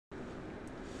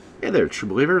Hey there, true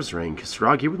believers, Rain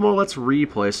Kisaragi with more Let's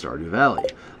Replay Stardew Valley.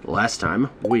 Last time,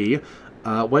 we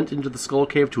went into the Skull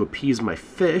Cave to appease my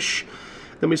fish,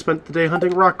 then we spent the day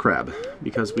hunting rock crab,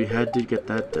 because we had to get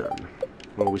that done.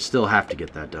 Well, we still have to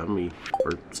get that done,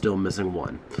 we're still missing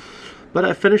one. But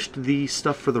I finished the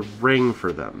stuff for the ring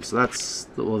for them, so that's,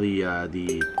 well,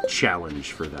 the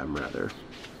challenge for them, rather.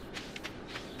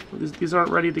 Well, these aren't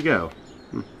ready to go.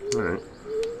 Alright.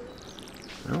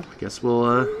 Well, I guess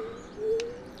we'll,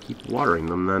 keep watering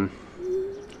them then.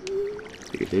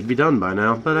 Figured they'd be done by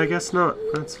now, but I guess not.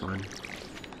 That's fine.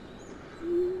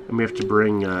 And we have to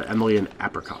bring Emily an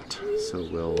apricot, so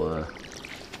we'll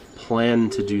plan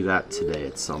to do that today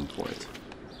at some point.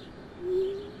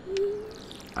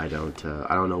 I don't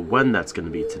know when that's going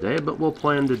to be today, but we'll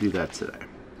plan to do that today.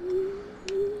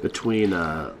 Between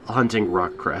hunting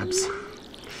rock crabs,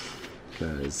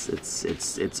 because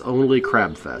it's only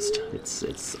crab fest.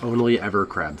 It's only ever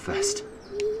crab fest.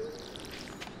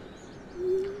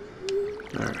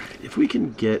 Alright, if we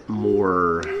can get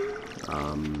more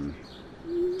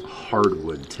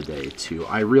hardwood today, too.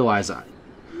 I realize,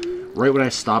 right when I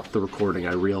stopped the recording,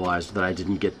 I realized that I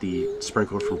didn't get the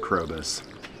sprinkler from Krobus.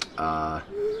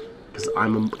 Because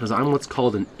I'm what's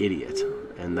called an idiot.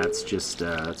 And that's just,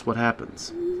 that's what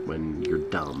happens when you're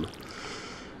dumb.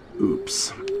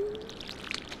 Oops.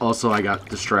 Also, I got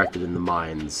distracted in the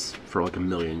mines for like a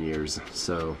million years,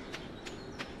 so,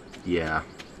 yeah.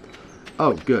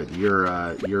 Oh, good. You're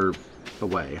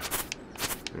away.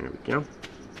 There we go.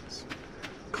 Let's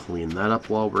clean that up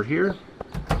while we're here.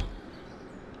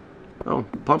 Oh,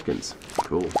 pumpkins.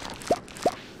 Cool.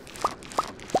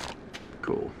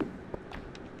 Cool.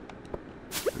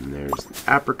 And there's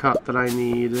the apricot that I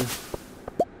need.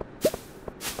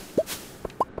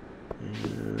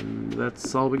 And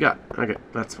that's all we got. Okay,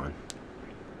 that's fine.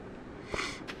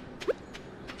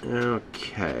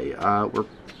 Okay, we're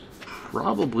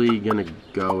probably gonna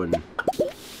go and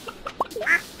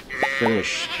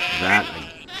finish that,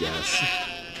 I guess.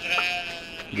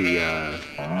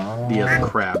 The other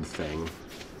crab thing.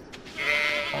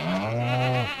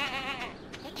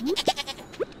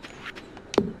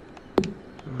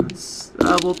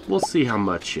 We'll see how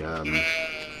much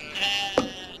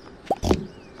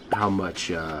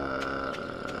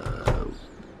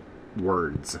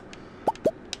words,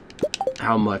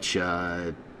 how much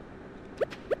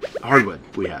hardwood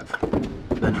we have.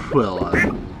 Then we'll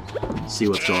see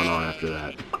what's going on after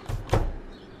that.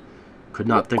 Could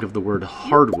not think of the word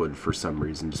hardwood for some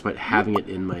reason, despite having it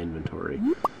in my inventory.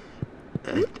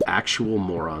 Actual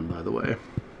moron, by the way.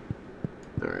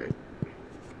 Alright.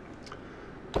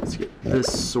 Let's get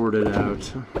this sorted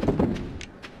out.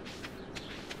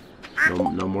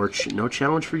 No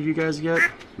challenge for you guys yet?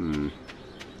 I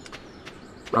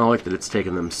don't like that it's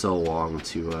taken them so long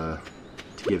to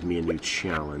give me a new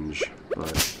challenge,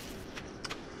 but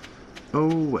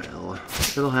oh well,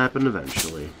 it'll happen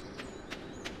eventually.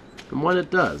 And when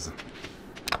it does,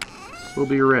 we'll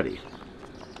be ready.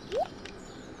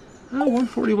 Oh,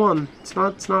 141. It's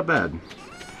not bad.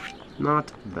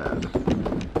 Not bad.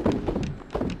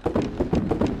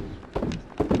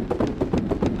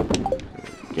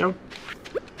 There we go.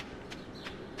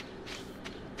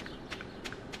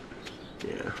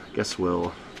 Yeah, I guess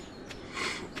we'll.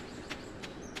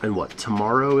 And what,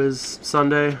 tomorrow is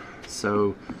Sunday?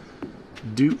 So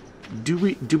do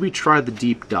we try the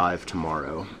deep dive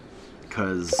tomorrow?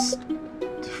 Because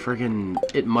friggin'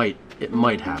 it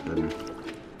might happen.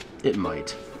 It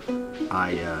might.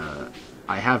 I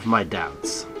have my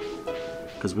doubts.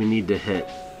 Because we need to hit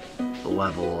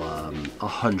level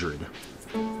 100.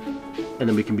 And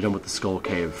then we can be done with the Skull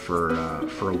Cave for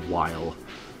a while.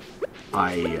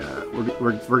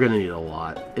 We're gonna need a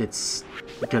lot. It's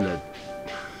gonna,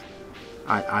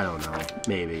 I don't know,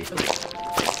 maybe.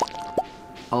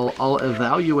 I'll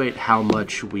evaluate how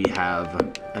much we have,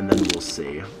 and then we'll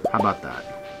see. How about that?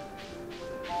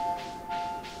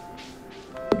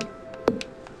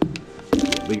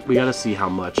 We gotta see how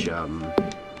much, how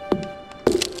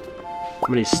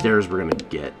many stairs we're gonna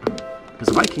get. Because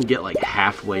if I can get, like,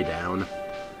 halfway down,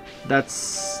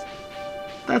 that's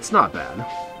not bad.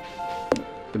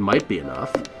 It might be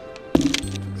enough.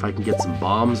 If I can get some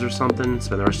bombs or something,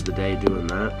 spend the rest of the day doing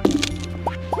that.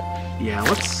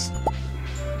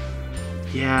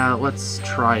 Yeah, let's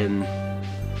try and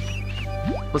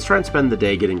spend the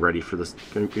day getting ready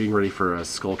for a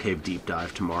Skull Cave deep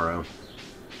dive tomorrow.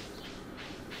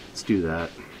 Let's do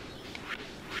that.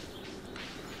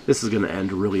 This is going to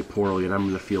end really poorly, and I'm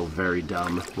going to feel very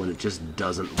dumb when it just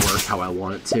doesn't work how I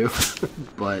want it to.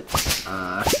 But,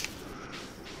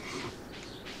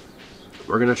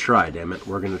 we're going to try, damn it.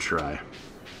 We're going to try.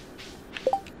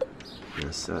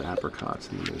 Yes, apricot,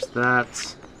 and then there's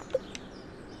that.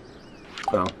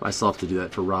 Well, I still have to do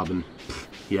that for Robin.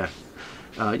 Yeah.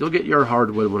 You'll get your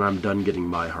hardwood when I'm done getting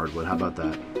my hardwood. How about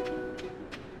that?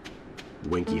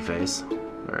 Winky face.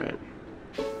 Alright.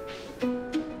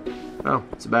 Oh,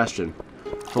 Sebastian.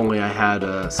 If only I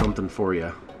had something for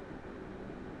you.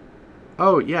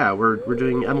 Oh, yeah, we're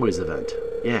doing Emily's event.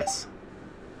 Yes.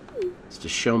 It's to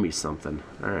show me something.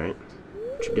 Alright.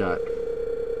 What you got?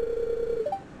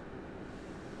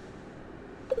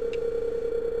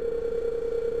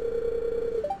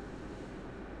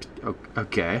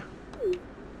 Okay.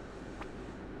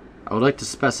 I would like to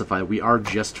specify we are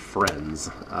just friends.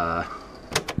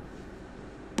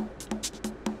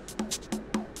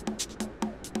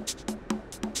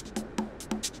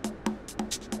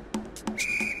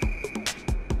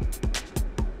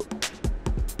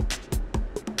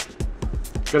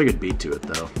 Got a good beat to it,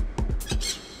 though.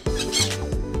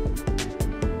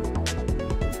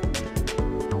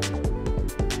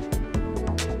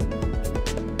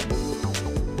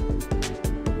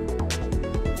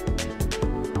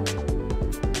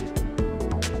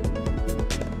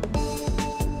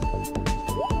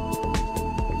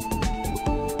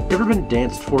 Ever been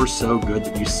danced for so good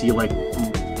that you see, like,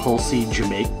 pulsy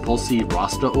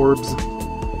Rasta orbs?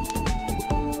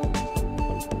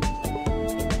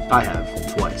 I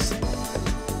have, twice.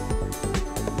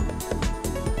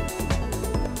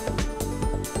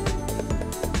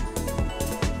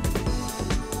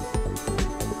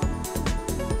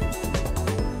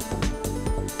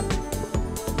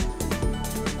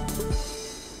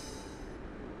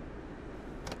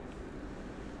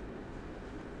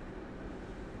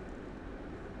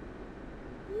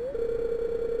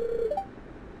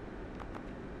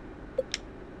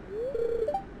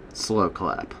 Slow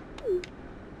clap.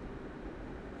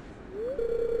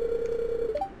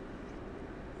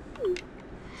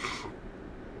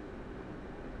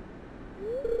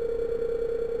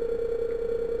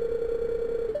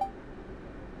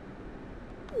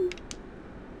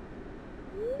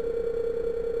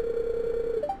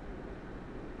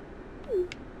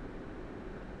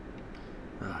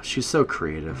 She's so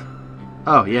creative.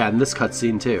 Oh yeah, and this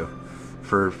cutscene too,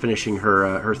 for finishing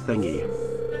her her thingy.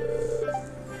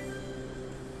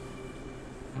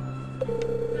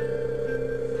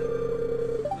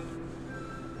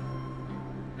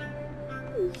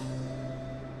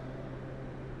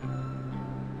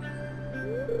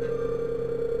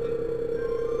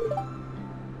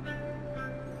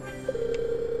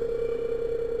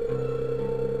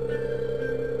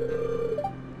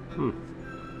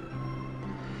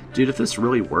 Dude, if this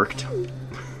really worked,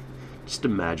 just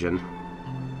imagine.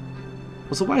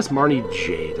 Well, so why is Marnie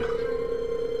Jade?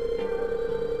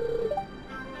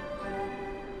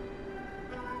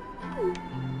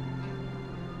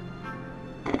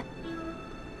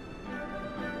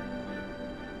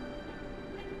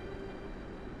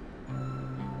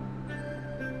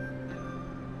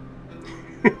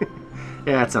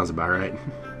 Yeah, that sounds about right.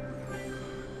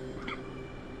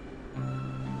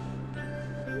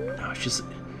 Oh,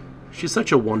 she's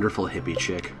such a wonderful hippie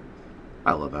chick.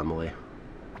 I love Emily.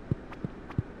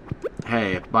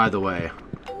 Hey, by the way.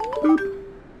 Boop.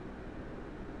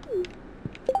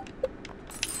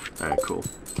 Alright, cool.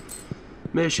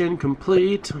 Mission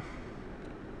complete.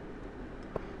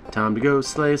 Time to go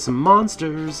slay some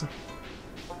monsters.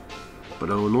 But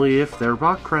only if they're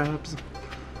rock crabs.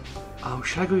 Oh,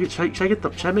 should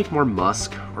I make more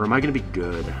musk? Or am I gonna be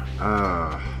good?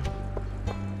 I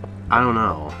don't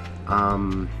know.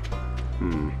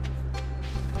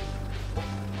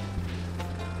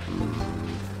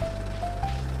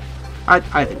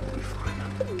 I think we'll be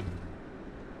fine.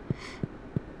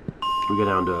 We go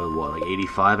down to, what, like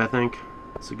 85, I think?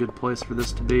 It's a good place for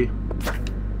this to be.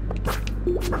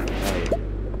 Hey.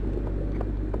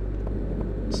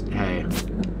 Hey.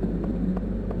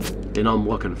 They know I'm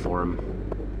looking for them.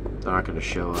 They're not gonna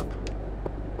show up.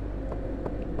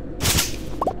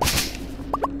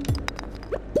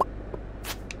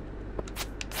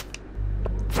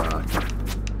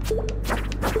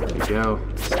 There we go.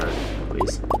 Start,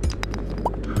 please.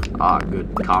 Ah,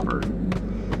 good copper.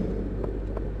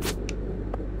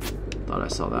 Thought I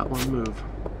saw that one move.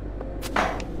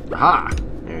 Aha!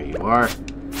 There you are.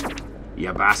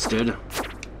 You bastard.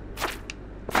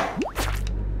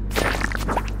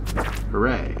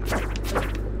 Hooray.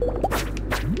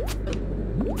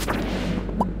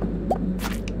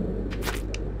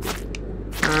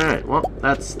 Alright, well,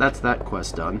 that's that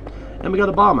quest done. And we got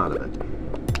a bomb out of it.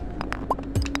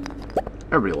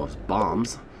 Everybody loves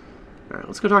bombs. Alright,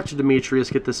 let's go talk to Demetrius,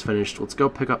 get this finished. Let's go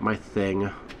pick up my thing.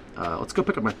 Let's go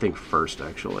pick up my thing first,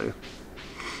 actually.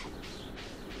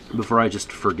 before I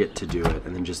just forget to do it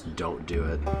and then just don't do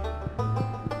it.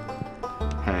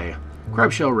 Hey,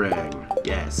 crab shell ring.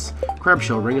 Yes, crab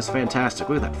shell ring is fantastic.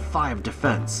 Look at that, 5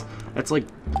 defense. It's like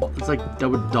that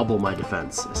would double my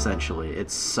defense essentially.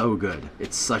 It's so good.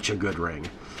 It's such a good ring.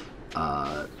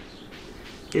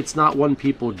 It's not one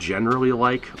people generally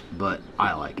like, but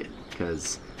I like it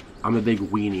because I'm a big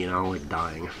weenie and I don't like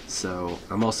dying. So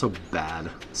I'm also bad.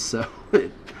 So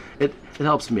it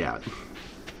helps me out.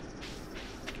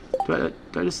 Do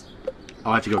I just...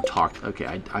 Oh, I have to go talk. Okay,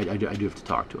 I do have to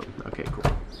talk to him. Okay, cool.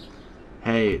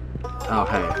 Hey. Oh,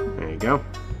 hey. There you go.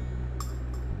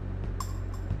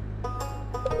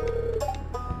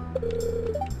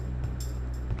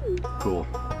 Cool.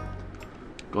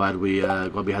 Glad we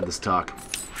had this talk.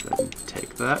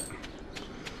 Take that.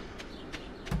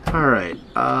 Alright,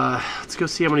 let's go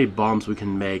see how many bombs we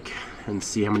can make and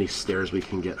see how many stairs we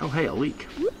can get. Oh, hey, a leak.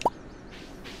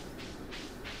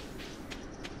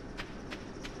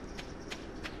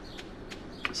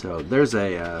 So there's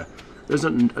an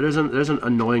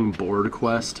annoying board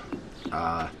quest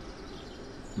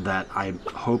that I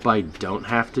hope I don't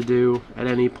have to do at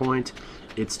any point.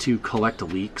 It's to collect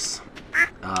leaks,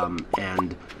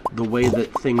 and the way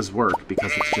that things work,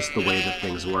 because it's just the way that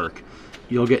things work,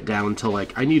 you'll get down to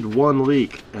like, I need 1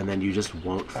 leak, and then you just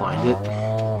won't find it.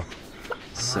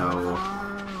 So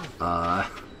I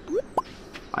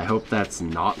hope that's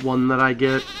not one that I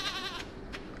get,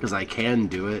 because I can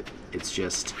do it. It's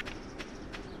just,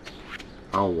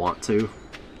 I don't want to.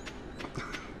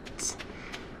 It's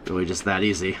really just that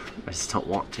easy. I just don't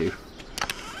want to.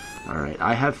 Alright,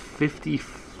 I have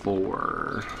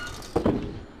 54.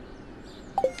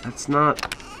 That's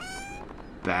not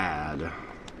bad.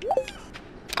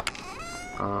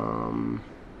 Oh,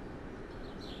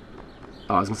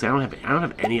 I was gonna say I don't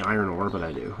have any iron ore, but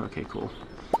I do. Okay, cool.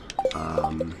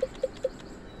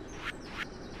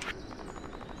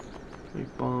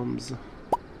 Make bombs.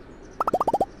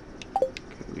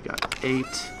 Okay, we got 8.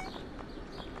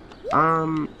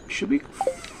 Should we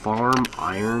farm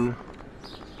iron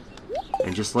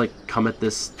and just like come at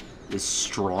this as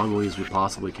strongly as we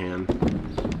possibly can?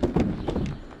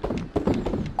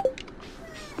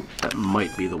 That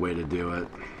might be the way to do it.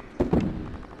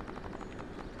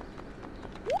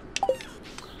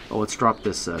 Oh, let's drop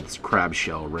this this crab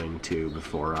shell ring too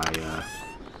before I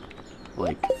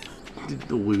like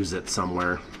lose it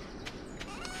somewhere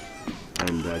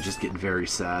and just get very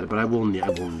sad. But I will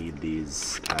need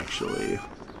these actually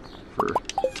for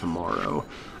tomorrow.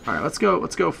 All right, let's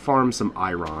go farm some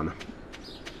iron,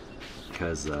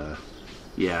 because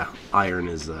yeah, iron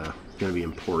is gonna be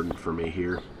important for me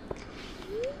here.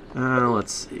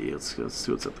 Let's see. Let's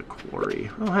see what's at the quarry.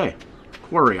 Oh, hey,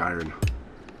 quarry iron.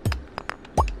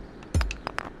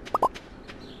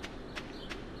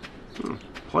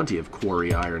 Plenty of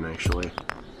quarry iron, actually.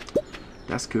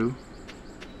 That's cool.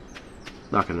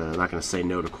 Not gonna say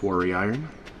no to quarry iron.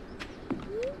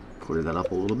 Clear that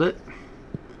up a little bit.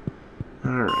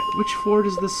 All right, which floor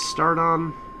does this start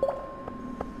on?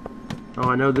 Oh,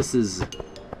 I know this is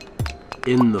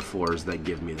in the floors that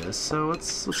give me this, so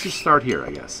let's just start here,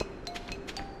 I guess.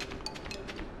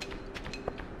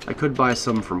 I could buy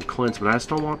some from Clint, but I just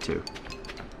don't want to.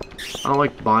 I don't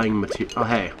like buying material. Oh,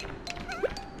 hey.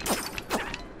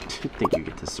 I think you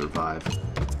get to survive.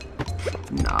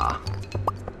 Nah.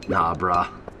 Nah, bruh.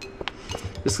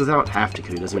 Just because I don't have to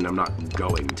kill you doesn't mean I'm not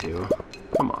going to.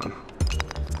 Come on.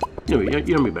 You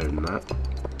know me better than that.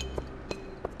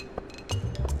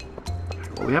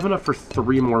 Well, we have enough for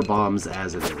 3 more bombs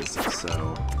as it is,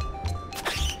 so...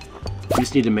 we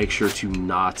just need to make sure to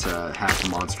not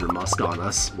have Monster Musk on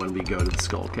us when we go to the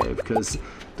Skull Cave, because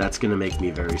that's going to make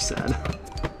me very sad.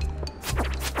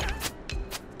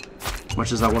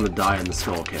 Much as I want to die in the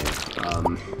Skull Cave,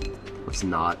 let's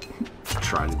not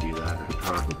try to do that.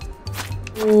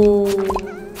 Alright.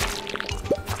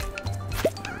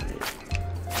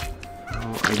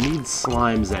 Well, I need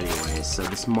slimes anyway, so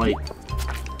this might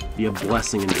be a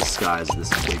blessing in disguise, this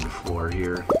big floor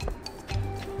here.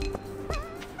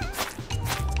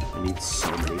 I need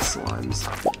so many slimes.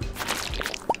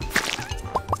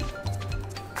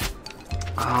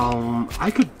 I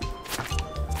could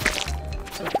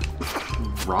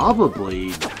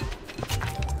probably...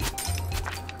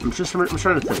 I'm trying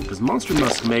to think, because Monster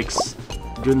Musk makes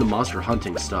doing the monster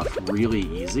hunting stuff really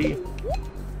easy.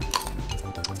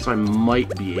 So I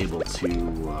might be able to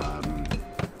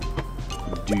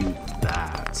do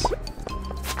that.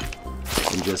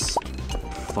 And just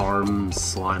farm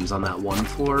slimes on that one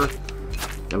floor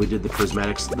that we did the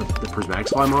prismatic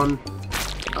slime on.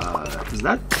 Because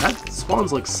that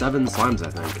spawns like 7 slimes, I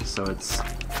think. So it's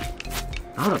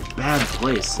not a bad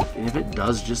place. And if it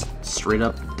does just straight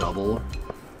up double,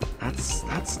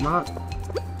 that's not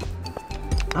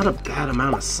a bad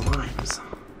amount of slimes.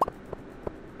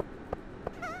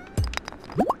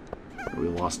 We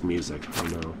lost music. Oh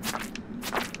no.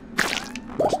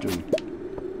 We're just doing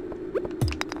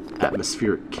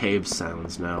atmospheric cave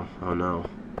sounds now. Oh no.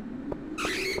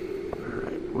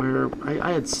 Alright, where...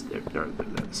 I had... There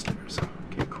the stairs.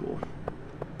 Okay, cool.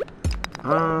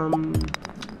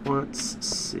 Let's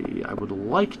see. I would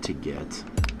like to get...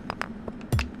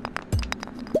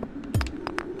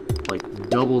 like,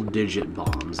 double-digit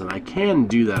bombs, and I can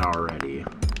do that already.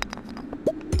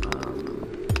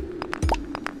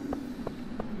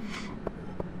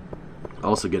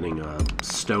 Also getting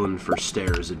stone for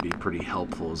stairs would be pretty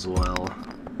helpful as well.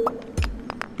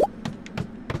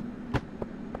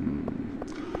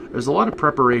 There's a lot of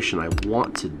preparation I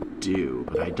want to do,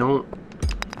 but I don't...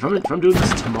 If I'm doing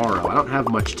this tomorrow, I don't have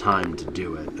much time to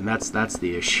do it, and that's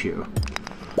the issue.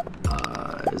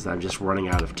 Is that I'm just running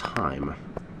out of time.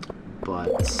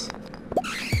 But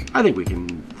I think we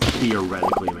can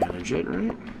theoretically manage it,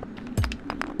 right?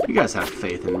 You guys have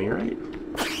faith in me, right?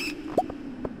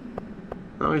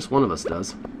 Well, at least one of us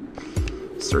does.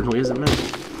 Certainly isn't me.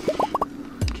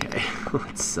 Okay,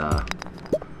 let's, Now,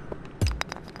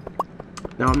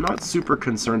 I'm not super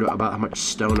concerned about how much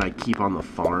stone I keep on the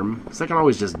farm, because I can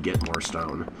always just get more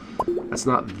stone. That's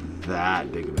not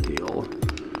that big of a deal.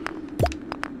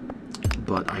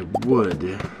 But I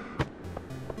would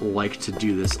like to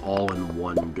do this all in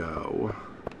one go.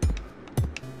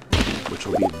 Which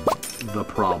will be the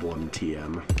problem,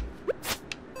 TM.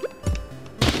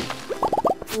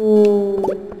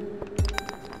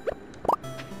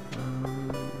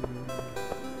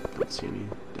 Don't see any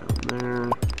down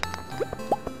there.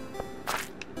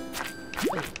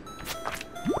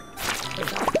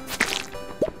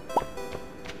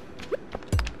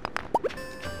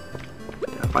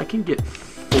 Yeah, if I can get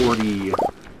 40...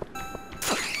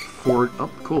 Oh,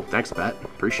 cool. Thanks, Bat.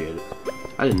 Appreciate it.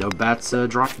 I didn't know bats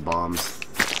dropped bombs.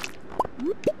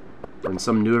 Learn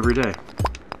something new every day.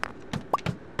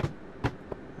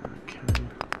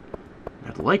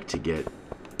 I'd like to get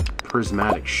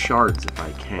prismatic shards if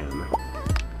I can.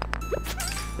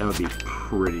 That would be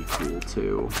pretty cool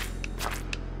too.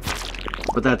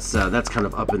 But that's kind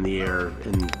of up in the air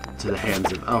into the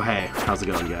hands of... Oh hey, how's it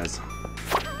going, guys?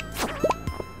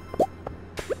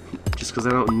 Just because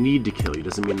I don't need to kill you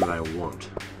doesn't mean that I won't.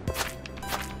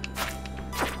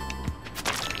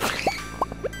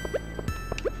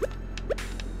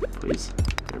 Please.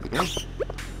 There we go.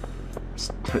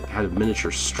 Had a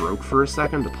miniature stroke for a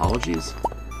second. Apologies.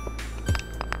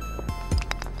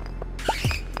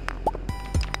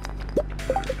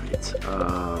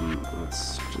 Alright,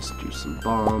 let's just do some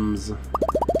bombs.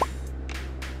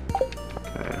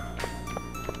 Okay.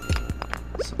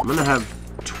 So I'm gonna have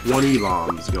 20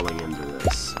 bombs going into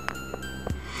this.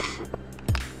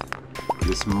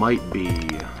 This might be...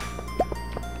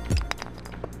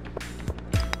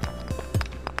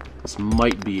 This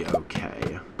might be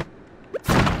okay.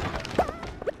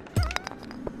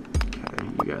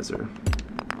 You guys are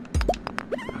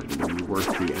not going to be worth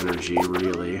the energy,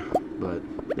 really, but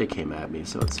they came at me,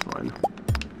 so it's fine.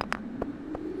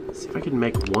 Let's see if I can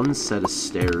make one set of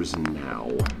stairs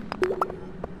now.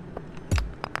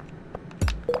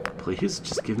 Please,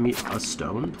 just give me a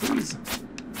stone, please.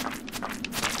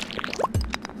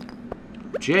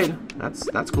 Jade,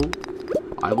 that's cool.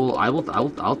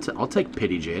 I'll take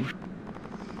pity, Jade.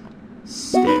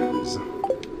 Stairs.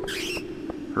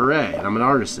 Hooray, and I'm an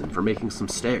artisan for making some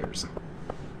stairs.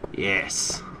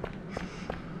 Yes.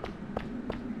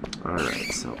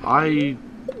 Alright, so I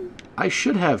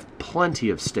should have plenty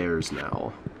of stairs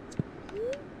now.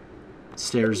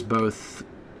 Stairs both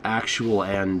actual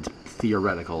and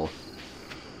theoretical.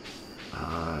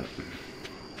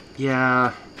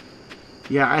 Yeah,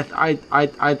 I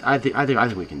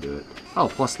think we can do it. Oh,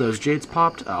 plus those jades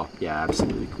popped? Oh, yeah,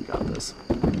 absolutely, we got this.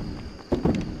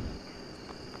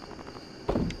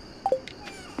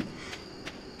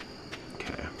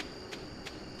 Okay.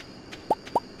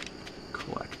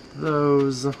 Collect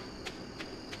those.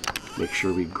 Make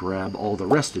sure we grab all the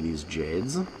rest of these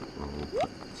jades. We'll put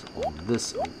all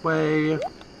this away.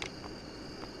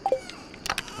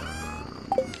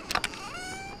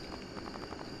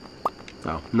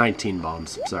 Oh, 19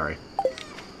 bombs. Sorry.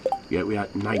 Yeah, we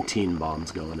got 19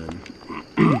 bombs going in.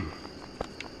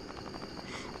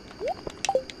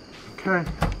 Okay.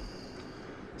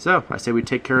 So, I say we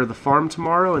take care of the farm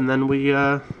tomorrow, and then we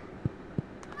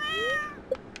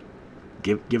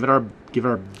give it our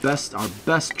best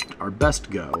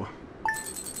go.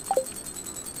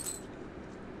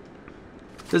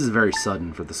 This is very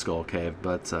sudden for the Skull Cave,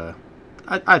 but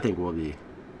I think we'll be.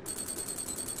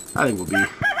 I think we'll be.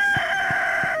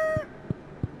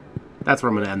 That's where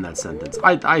I'm going to end that sentence.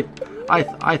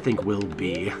 I think we'll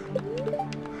be.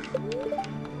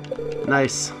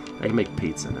 Nice. I can make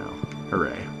pizza now.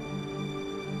 Hooray.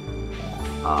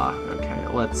 Okay.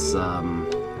 Let's,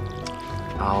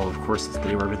 oh, of course, it's the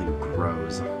day where everything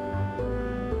grows.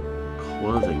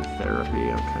 Clothing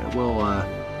therapy. Okay.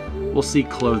 We'll see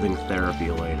clothing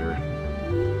therapy later.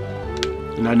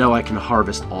 And I know I can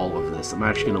harvest all of this. I'm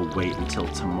actually going to wait until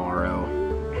tomorrow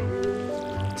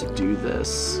to do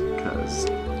this, because,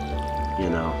 you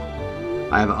know,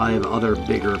 I have other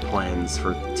bigger plans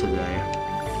for today.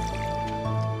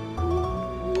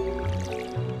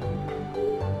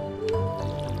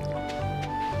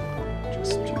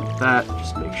 Just do that.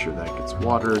 Just make sure that gets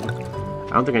watered.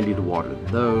 I don't think I need to water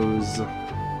those,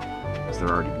 because they're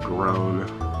already grown.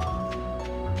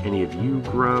 Any of you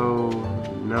grow?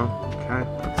 No? Okay,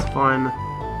 that's fine.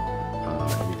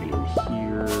 Anything in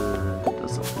here?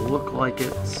 Doesn't look like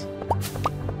it.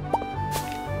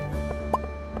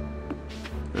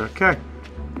 Okay.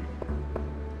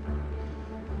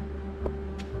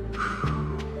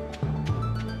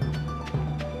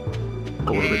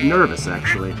 A little bit nervous,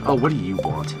 actually. Oh, what do you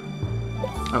want?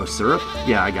 Oh, syrup?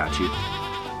 Yeah, I got you.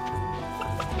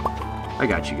 I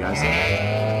got you, guys.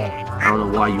 I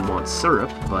don't know why you want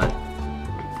syrup, but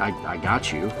I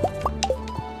got you.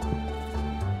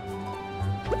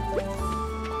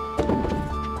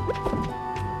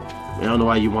 I don't know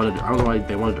why you wanted. I don't know why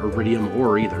they wanted iridium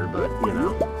ore either, but you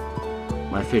know,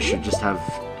 my fish should just have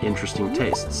interesting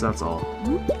tastes. That's all.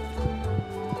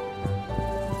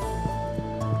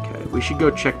 Okay, we should go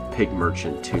check Pig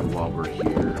Merchant too while we're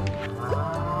here.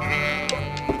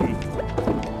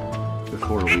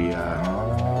 Before we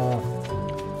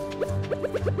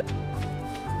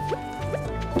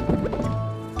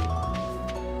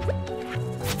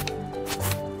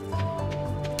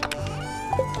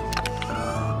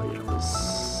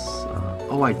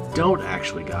oh, I don't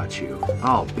actually got you.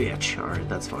 Oh, bitch. All right,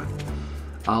 that's fine.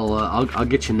 I'll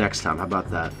get you next time. How about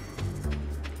that?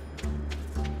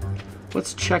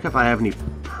 Let's check if I have any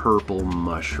purple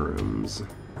mushrooms.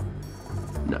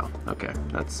 No. Okay,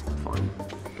 that's fine.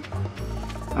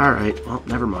 All right. Well,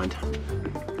 never mind.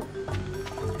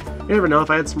 You never know. If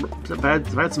I had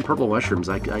some purple mushrooms,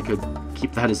 I could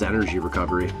keep that as energy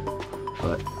recovery.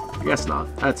 But I guess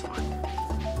not. That's fine.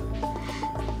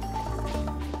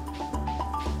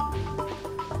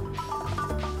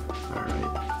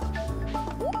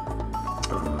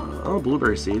 Oh,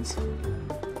 blueberry seeds.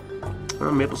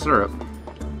 Maple syrup.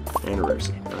 And a rare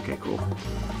seed. Okay, cool.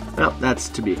 Well, that's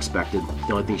to be expected.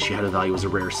 The only thing she had of value was a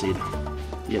rare seed.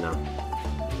 You know.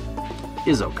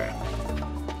 Is okay.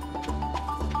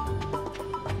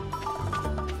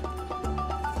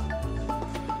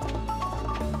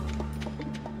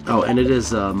 Oh, and it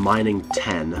is mining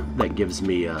 10 that gives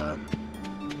me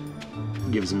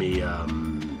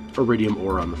iridium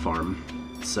ore on the farm.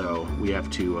 So we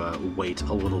have to wait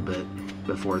a little bit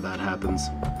before that happens.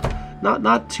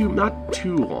 Not too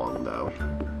long though.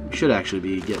 We should actually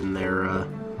be getting there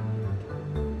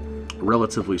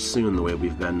relatively soon, the way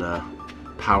we've been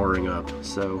powering up.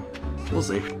 So we'll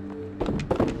see.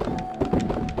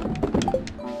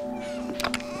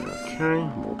 Okay,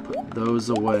 we'll put those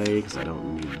away because I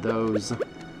don't need those.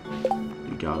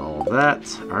 We got all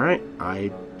that. All right,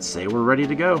 I say we're ready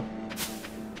to go.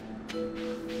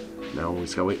 Now we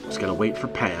just gotta wait for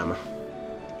Pam.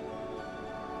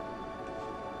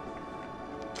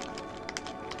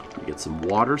 Get some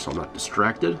water so I'm not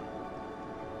distracted.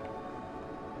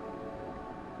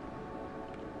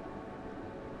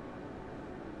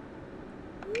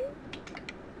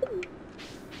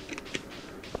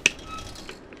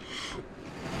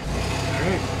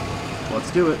 Alright,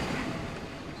 let's do it.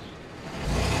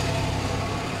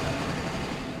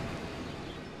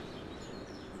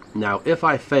 Now, if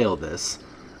I fail this,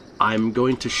 I'm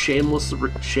going to shamelessly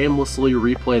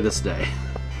replay this day,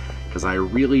 because I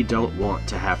really don't want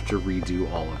to have to redo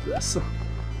all of this.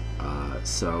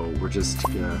 So we're just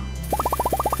gonna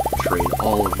trade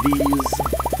all of these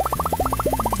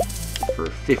for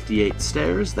 58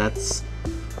 stairs. That's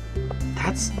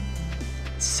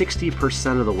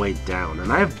 60% of the way down,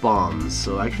 and I have bombs,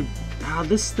 so I could.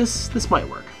 This might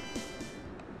work.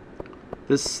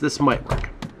 This might work.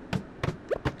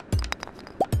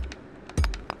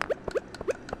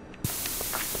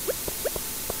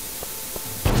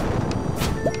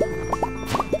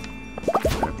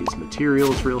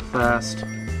 Materials real fast.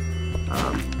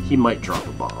 He might drop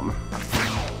a bomb.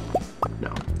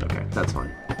 No. Okay, that's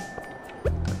fine.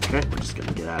 Okay, we're just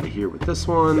gonna get out of here with this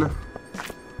one.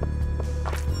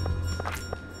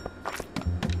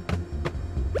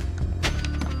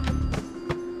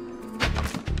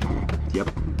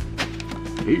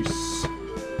 Peace.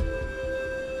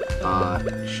 I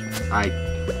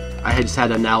just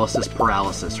had analysis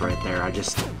paralysis right there. I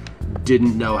just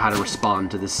didn't know how to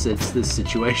respond to this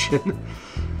situation.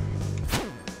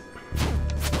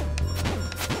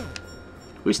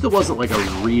 At least it wasn't like a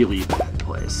really bad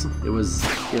place. It was,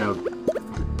 you know,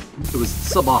 it was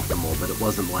suboptimal, but it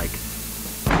wasn't like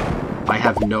I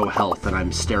have no health and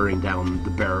I'm staring down the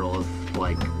barrel of,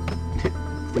 like,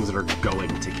 things that are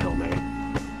going to kill me.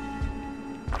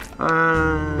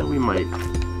 We might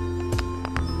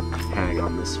hang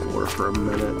on this floor for a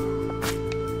minute.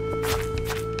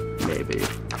 Maybe.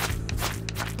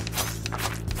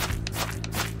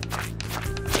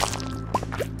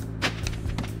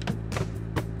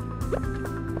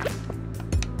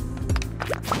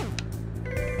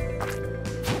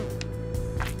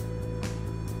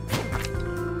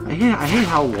 I hate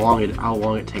how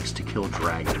long it takes to kill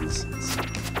dragons.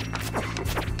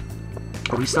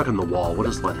 Oh, he's stuck in the wall. We'll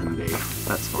just let him be.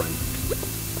 That's fine.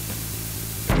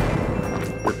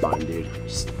 You're fine, dude.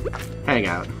 Just hang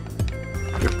out.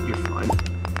 You're fine.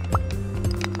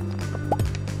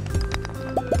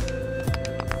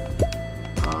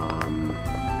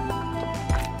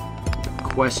 The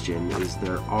question is,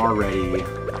 there already...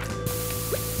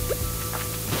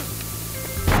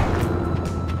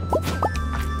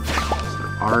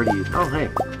 Oh, hey.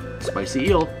 Spicy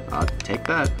eel. Take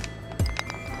that.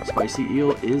 Spicy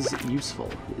eel is useful.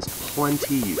 Is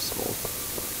plenty useful.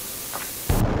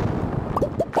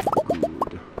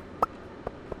 Good.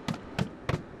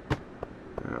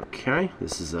 Okay,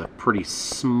 this is a pretty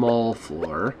small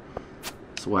floor,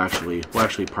 so we'll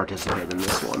actually participate in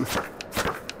this one,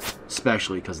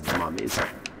 especially because of the mummies.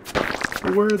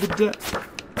 Where are the dead?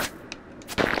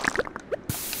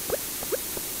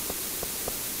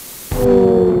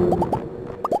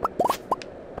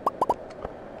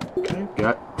 Okay,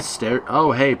 got stair.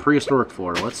 Oh, hey, prehistoric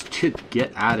floor. Let's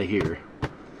get out of here.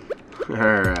 All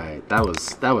right, that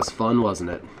was fun, wasn't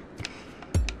it?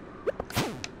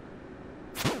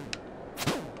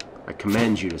 I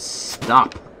commend you to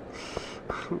stop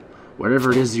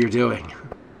whatever it is you're doing.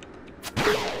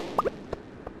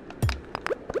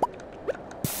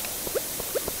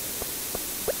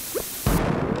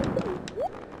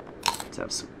 Let's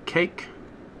have some cake.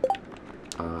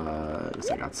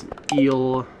 Guess I got some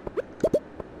eel.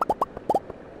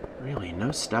 Really,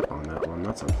 no step on that one.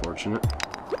 That's unfortunate.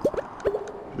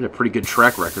 Been a pretty good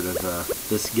track record of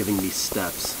this giving me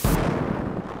steps.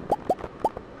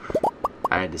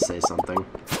 I had to say something.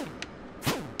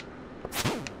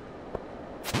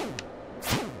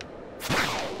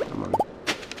 Come on.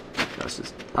 That's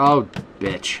just... Oh,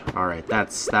 bitch. Alright,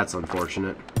 that's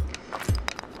unfortunate.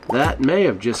 That may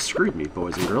have just screwed me,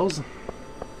 boys and girls.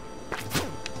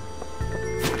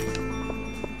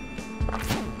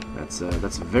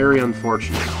 That's very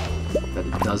unfortunate that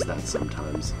it does that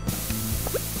sometimes.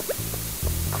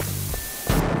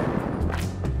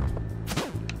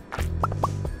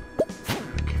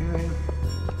 Okay.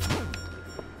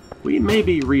 We may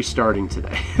be restarting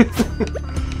today.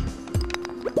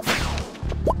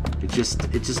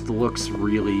 It just looks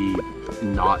really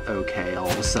not okay all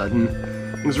of a sudden.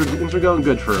 Things were going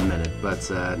good for a minute,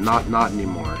 but not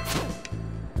anymore.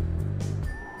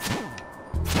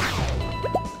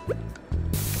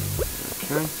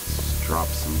 Okay, let's drop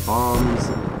some bombs.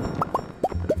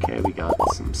 Okay, we got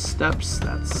some steps.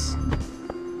 That's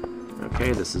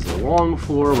okay. This is a long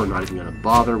floor. We're not even gonna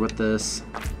bother with this.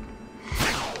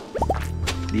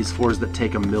 These floors that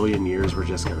take 1,000,000 years, we're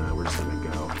just gonna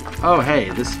go. Oh, hey,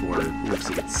 this floor looks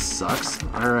like it sucks.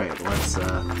 All right, let's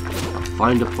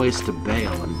find a place to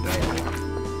bail and bail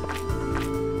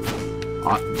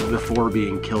before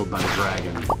being killed by the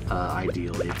dragon,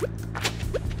 ideally.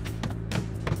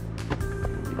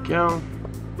 Go. I'm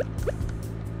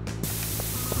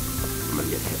gonna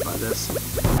get hit by this.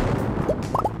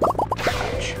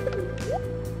 Ouch.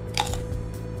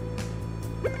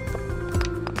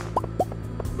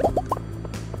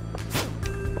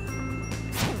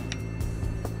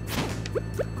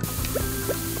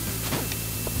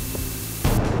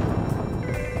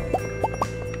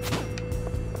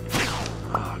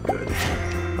 Oh, good.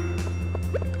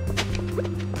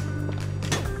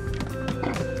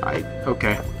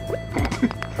 Okay.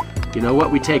 You know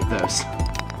what? We take those.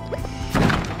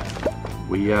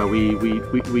 We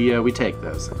take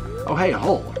those. Oh, hey, a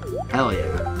hole. Hell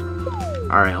yeah.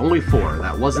 All right, only 4.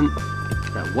 That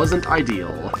wasn't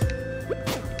ideal.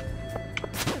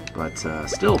 But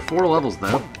still 4 levels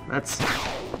though. That's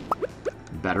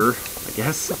better, I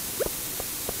guess.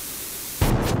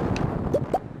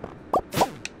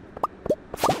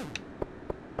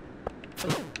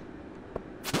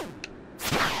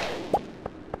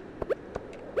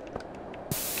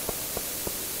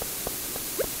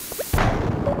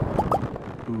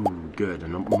 good,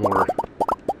 and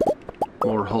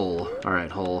more hull.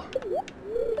 Alright, hull.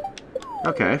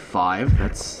 Okay, 5.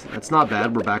 That's not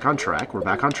bad. We're back on track. We're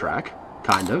back on track.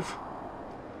 Kind of.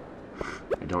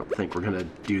 I don't think we're gonna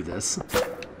do this.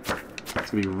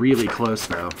 It's gonna be really close,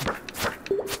 though.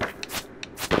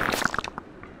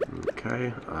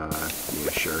 Okay,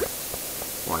 yeah, sure.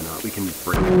 Why not? We can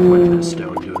break quite a bit of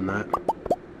stone doing that.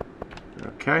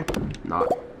 Okay, not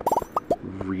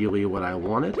really what I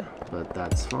wanted, but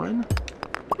that's fine.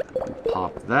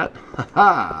 Pop that.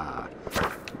 Haha!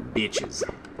 Bitches.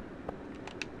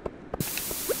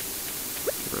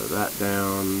 Throw that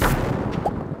down.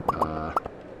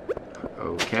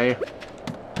 Okay.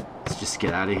 Let's just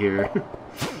get out of here.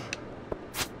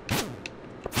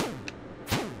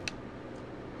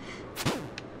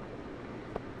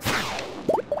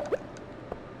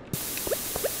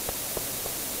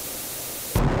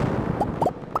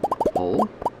 Hole?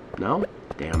 No?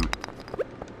 Damn.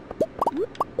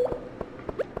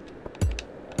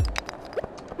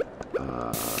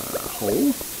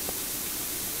 Hole?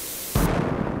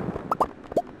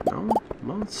 No?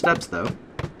 Well, steps though.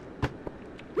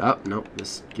 Oh, no,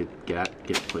 just get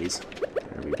please.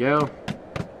 There we go.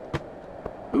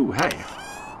 Ooh, hey.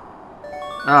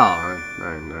 Oh,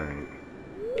 alright.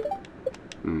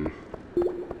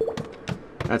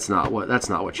 That's not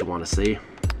what you want to see.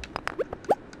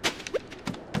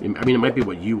 I mean, it might be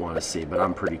what you want to see, but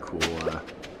I'm pretty cool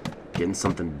getting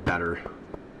something better.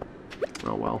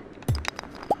 Oh well.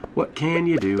 What can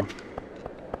you do?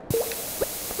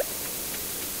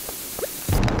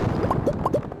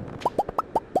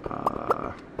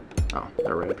 Oh,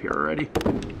 they're right up here already.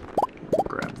 We'll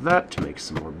grab that to make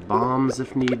some more bombs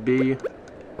if need be.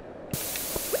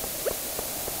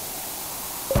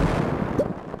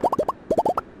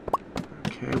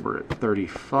 Okay, we're at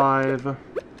 35.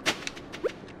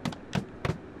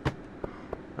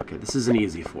 Okay, this is an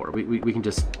easy 4. We can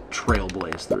just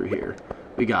trailblaze through here.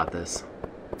 We got this.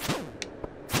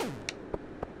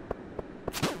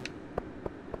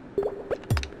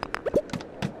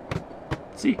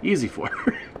 See? Easy 4.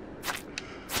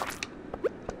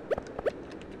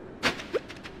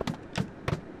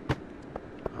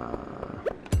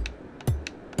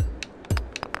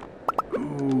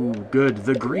 Ooh, good.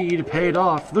 The greed paid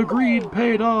off. The greed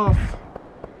paid off.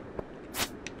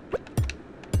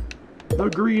 The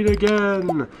greed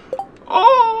again.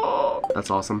 Oh! That's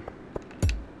awesome.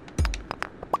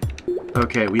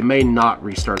 Okay, we may not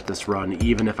restart this run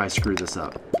even if I screw this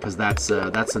up, because that's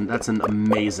an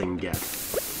amazing get.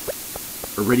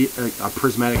 A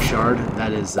prismatic shard,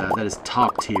 that is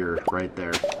top tier right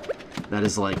there. That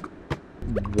is like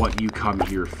what you come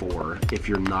here for if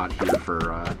you're not here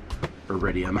for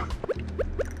iridium.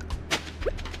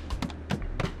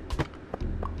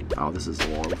 Oh, this is a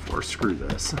long 4. Screw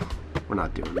this. We're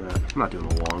not doing that. I'm not doing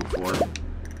a long 4.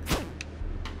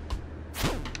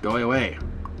 Go away.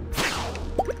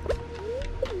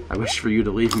 I wish for you to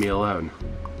leave me alone.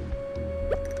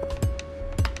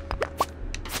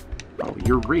 Oh,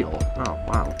 you're real. Oh,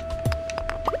 wow.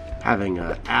 Having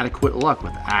adequate luck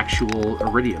with actual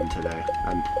iridium today.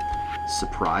 I'm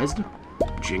surprised.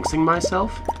 Jinxing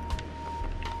myself.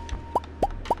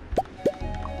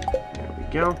 There we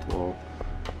go.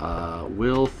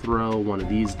 We'll throw one of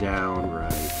these down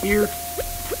right here.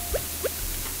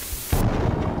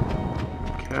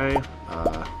 Okay.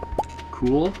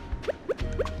 Cool.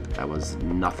 That was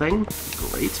nothing.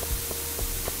 Great.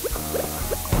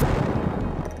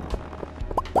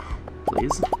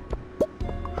 Please.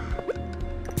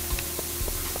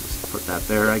 Just put that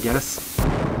there, I guess.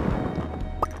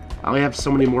 I only have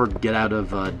so many more get out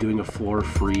of doing a floor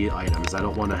free items. I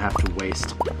don't want to have to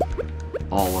waste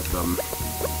all of them.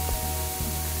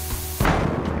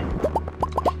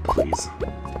 Please.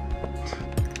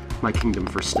 My kingdom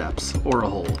for steps. Or a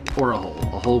hole. Or a hole.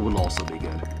 A hole would also be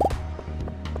good.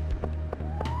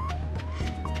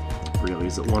 Really,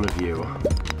 is it one of you?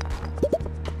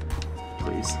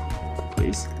 Please.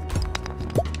 Please.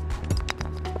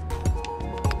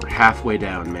 We're halfway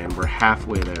down, man. We're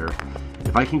halfway there.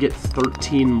 If I can get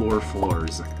 13 more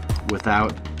floors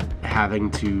without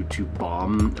having to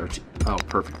bomb... oh,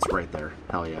 perfect. It's right there.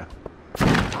 Hell yeah.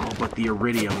 Oh, but the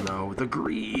iridium, though. The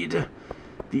greed.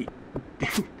 The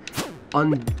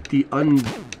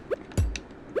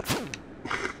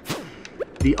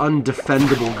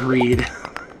undefendable greed.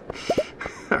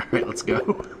 Alright, let's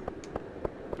go.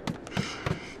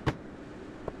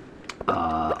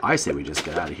 I say we just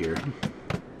get out of here.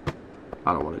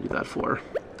 I don't want to do that floor.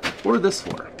 Or this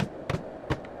floor.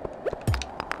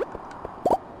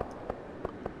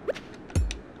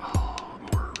 Oh,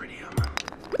 more iridium.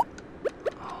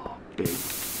 Oh,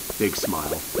 Big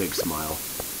smile. Big smile.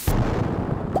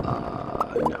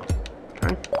 No.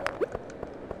 Okay.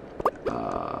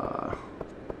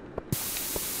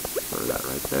 Throw that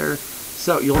right there.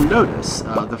 So you'll notice,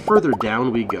 the further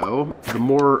down we go, the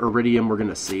more iridium we're going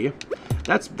to see.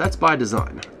 That's by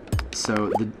design.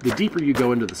 So the deeper you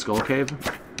go into the Skull Cave,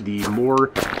 the more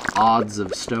odds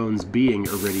of stones being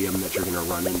iridium that you're going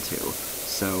to run into.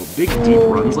 So big deep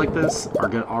runs like this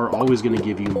are always going to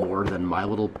give you more than my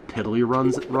little piddly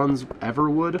runs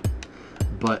ever would.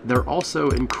 But they're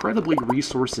also incredibly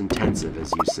resource intensive,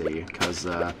 as you see, because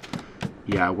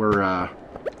yeah, we're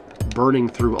burning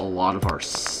through a lot of our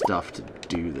stuff to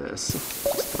do this.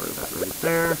 Just throw that right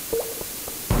there.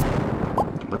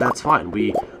 But that's fine.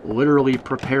 We literally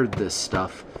prepared this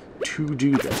stuff to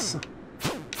do this.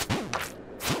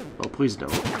 Oh, please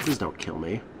don't kill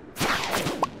me.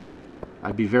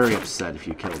 I'd be very upset if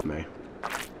you killed me.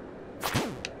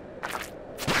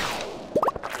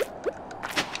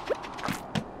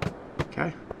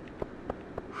 Okay.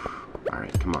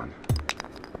 Alright, come on.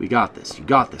 We got this. You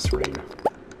got this, Rain.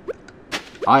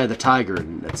 Eye of the Tiger,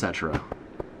 and etc.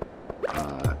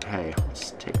 Hey,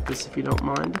 just take this if you don't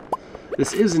mind.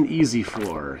 This is an easy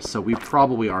floor, so we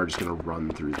probably are just going to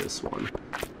run through this one.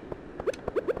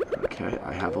 Okay,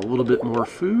 I have a little bit more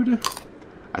food.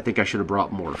 I think I should have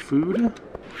brought more food.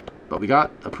 But we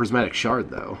got a prismatic shard,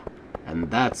 though.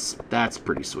 And that's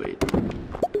pretty sweet.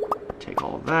 Take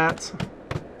all of that.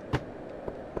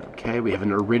 Okay, we have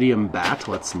an iridium bat.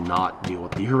 Let's not deal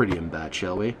with the iridium bat,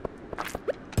 shall we?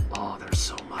 Oh, there's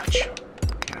so much.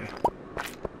 Okay.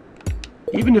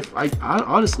 Even if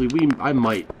honestly, I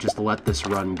might just let this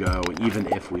run go, even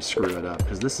if we screw it up,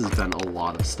 because this has been a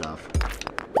lot of stuff.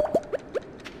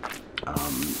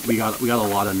 We got a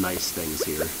lot of nice things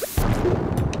here,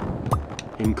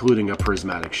 including a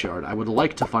prismatic shard. I would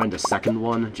like to find a second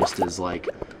one, just as like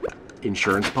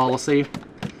insurance policy,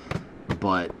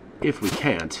 but if we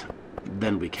can't,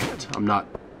 then we can't. I'm not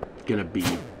gonna be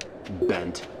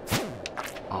bent.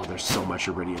 Oh, there's so much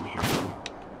iridium here, though.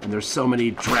 And there's so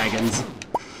many dragons.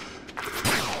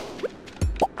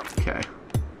 Okay.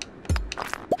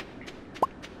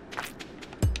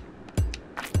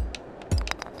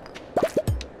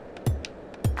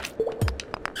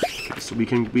 Okay, so we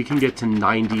can get to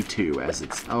 92 as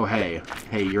it's... Oh, hey.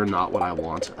 Hey, you're not what I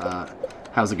want.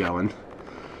 How's it going?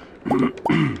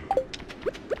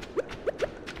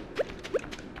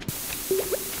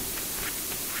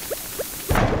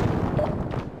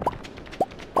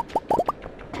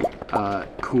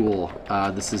 Cool.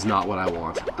 This is not what I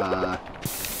want.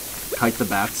 Kite the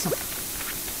bats.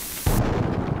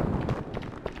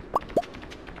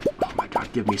 Oh my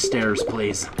god, give me stairs,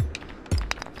 please.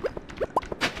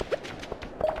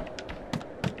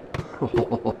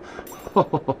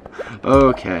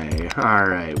 Okay,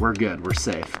 alright, we're good, we're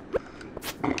safe.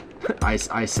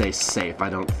 I say safe, I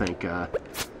don't think,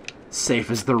 safe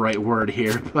is the right word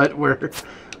here, but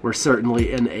we're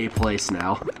certainly in a place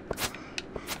now.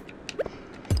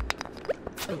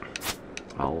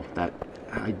 Oh, that...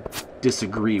 I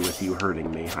disagree with you hurting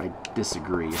me. I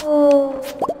disagree.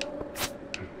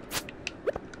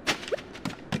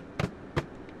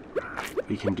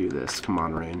 We can do this. Come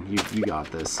on, Rain. You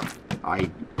got this. I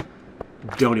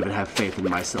don't even have faith in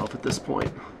myself at this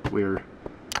point. We're...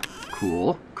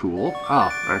 Cool. Cool.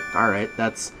 Oh, alright.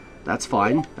 That's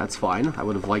fine. That's fine. I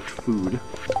would have liked food.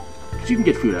 But you can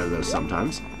get food out of those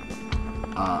sometimes.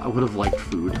 I would have liked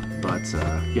food, but,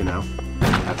 you know,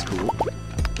 that's cool.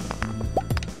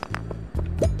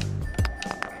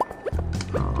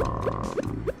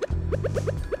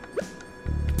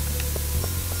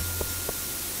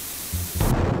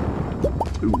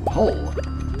 Ooh, hole.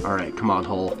 Alright, come on,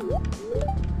 hole.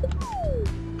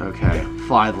 Okay,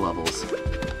 5 levels.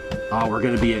 Oh, we're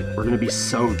gonna be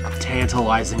so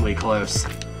tantalizingly close.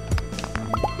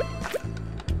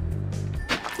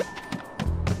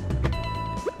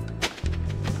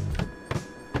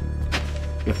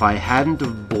 If I hadn't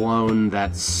have blown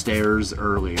that stairs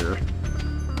earlier,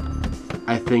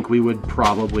 I think we would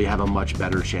probably have a much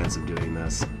better chance of doing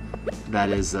this. That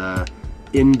is,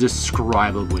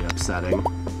 indescribably upsetting.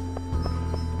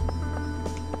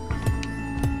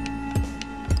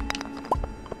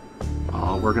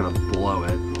 Oh, we're gonna blow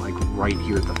it, like, right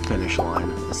here at the finish line,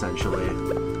 essentially.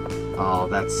 Oh,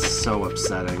 that's so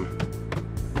upsetting.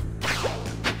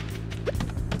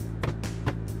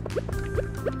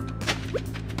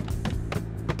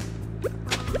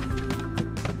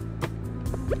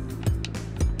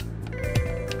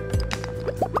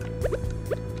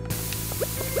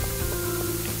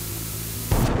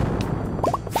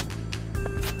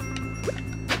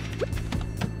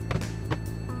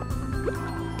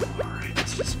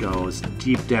 Go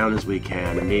deep down as we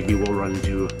can, and maybe we'll run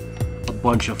into a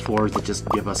bunch of floors that just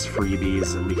give us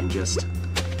freebies, and we can just,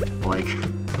 like...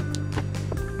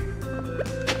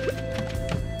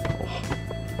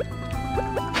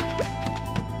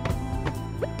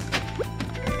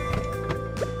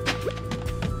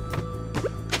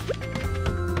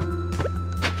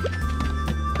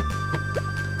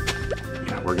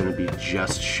 We're gonna be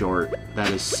just short. That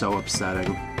is so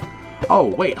upsetting. Oh,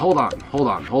 wait, hold on.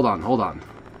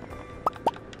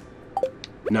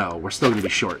 No, we're still gonna be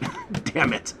short.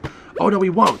 Damn it. Oh, no, we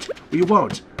won't. We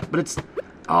won't. But it's...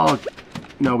 Oh,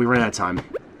 no, we ran out of time.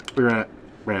 We ran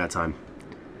out of time.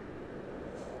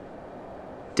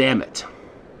 Damn it.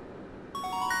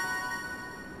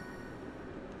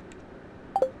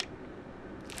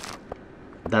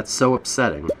 That's so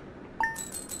upsetting.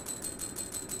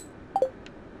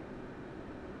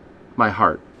 My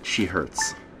heart, she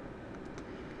hurts.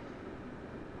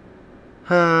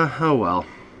 Oh well.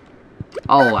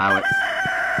 I'll allow it.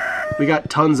 We got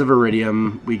tons of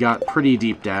iridium, we got pretty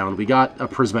deep down, we got a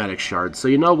prismatic shard, so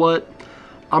you know what?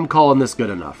 I'm calling this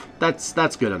good enough.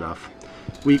 That's good enough.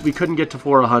 We couldn't get to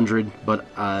 400, but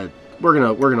we're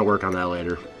gonna work on that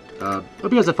later. Hope you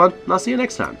guys have fun, and I'll see you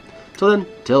next time. Till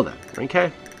then, Rank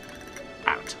K,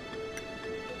 out.